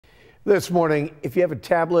This morning, if you have a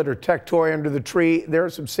tablet or tech toy under the tree, there are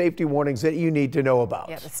some safety warnings that you need to know about.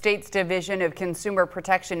 Yeah, the state's Division of Consumer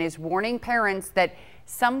Protection is warning parents that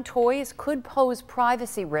some toys could pose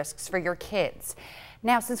privacy risks for your kids.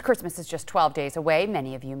 Now, since Christmas is just 12 days away,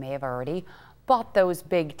 many of you may have already bought those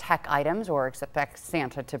big tech items or expect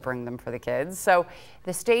Santa to bring them for the kids. So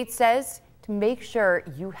the state says to make sure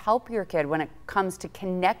you help your kid when it comes to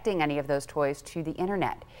connecting any of those toys to the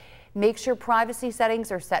internet. Make sure privacy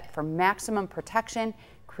settings are set for maximum protection,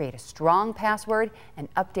 create a strong password and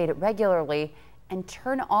update it regularly, and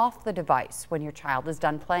turn off the device when your child is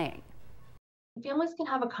done playing. Families can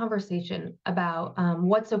have a conversation about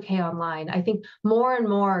what's okay online. I think more and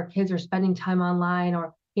more kids are spending time online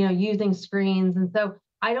or using screens, and so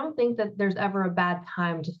I don't think that there's ever a bad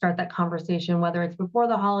time to start that conversation, whether it's before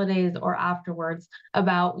the holidays or afterwards,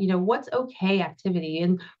 about what's okay activity,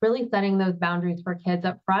 and really setting those boundaries for kids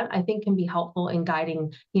up front, I think can be helpful in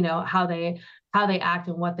guiding how they act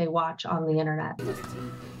and what they watch on the internet.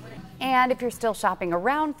 And if you're still shopping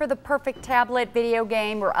around for the perfect tablet, video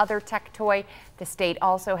game, or other tech toy, the state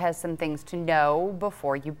also has some things to know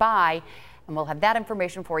before you buy. And we'll have that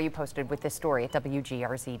information for you posted with this story at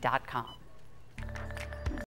WGRZ.com.